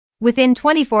Within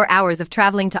 24 hours of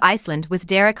traveling to Iceland with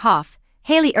Hough,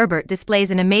 Hayley Erbert displays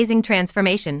an amazing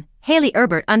transformation. Hayley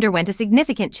Erbert underwent a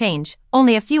significant change,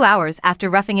 only a few hours after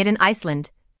roughing it in Iceland.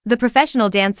 The professional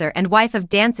dancer and wife of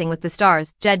Dancing with the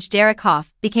Stars, Judge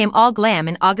Hough, became all glam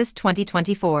in August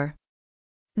 2024.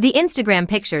 The Instagram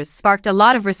pictures sparked a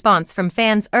lot of response from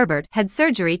fans. Erbert had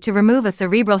surgery to remove a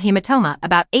cerebral hematoma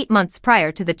about 8 months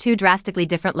prior to the two drastically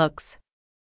different looks.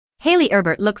 Hayley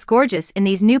Erbert looks gorgeous in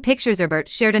these new pictures. Erbert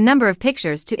shared a number of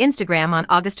pictures to Instagram on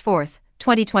August 4,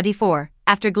 2024,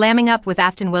 after glamming up with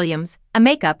Afton Williams, a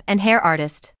makeup and hair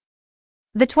artist.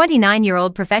 The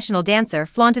 29-year-old professional dancer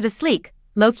flaunted a sleek,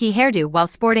 low-key hairdo while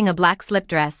sporting a black slip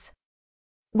dress.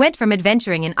 Went from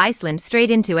adventuring in Iceland straight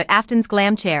into at Afton's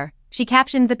glam chair, she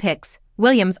captioned the pics.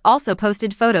 Williams also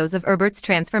posted photos of Erbert's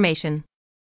transformation.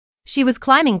 She was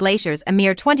climbing glaciers a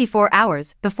mere 24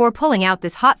 hours before pulling out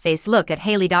this hot face look at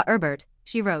Hayley. Erbert,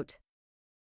 she wrote.